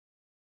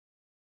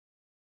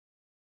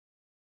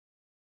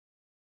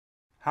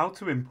How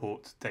to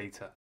import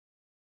data.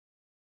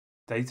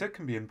 Data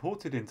can be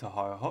imported into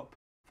HireHop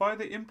via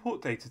the Import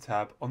Data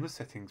tab on the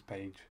Settings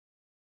page.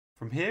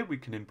 From here we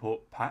can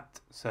import PAT,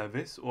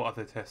 service or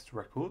other test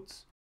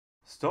records,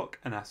 stock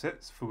and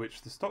assets for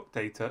which the stock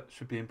data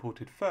should be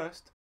imported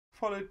first,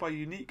 followed by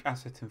unique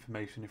asset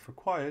information if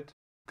required,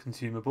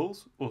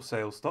 consumables or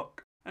sales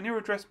stock, and your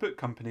address book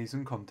companies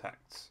and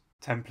contacts.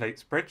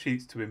 Template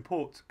spreadsheets to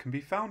import can be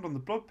found on the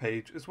blog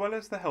page as well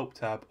as the Help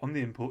tab on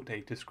the Import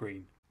Data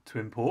screen. To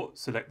import,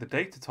 select the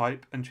data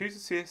type and choose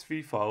a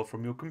CSV file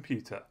from your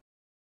computer.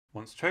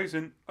 Once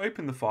chosen,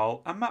 open the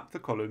file and map the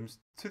columns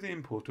to the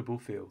importable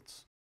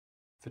fields.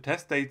 For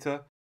test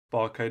data,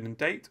 barcode and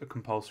date are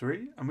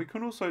compulsory, and we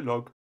can also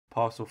log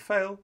pass or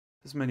fail,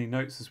 as many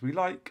notes as we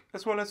like,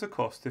 as well as a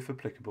cost if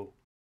applicable.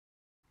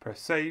 Press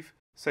save,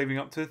 saving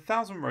up to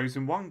 1,000 rows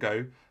in one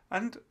go,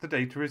 and the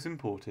data is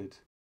imported.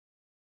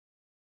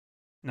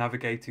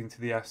 Navigating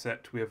to the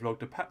asset we have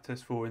logged a PAT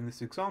test for in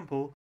this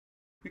example,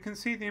 we can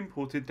see the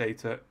imported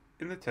data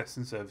in the Tests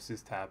and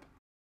Services tab.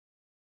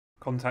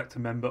 Contact a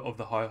member of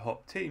the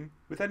HireHop team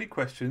with any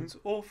questions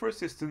or for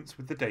assistance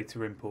with the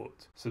data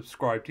import.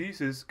 Subscribed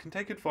users can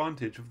take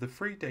advantage of the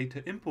free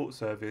data import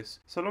service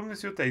so long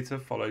as your data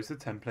follows the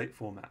template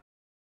format.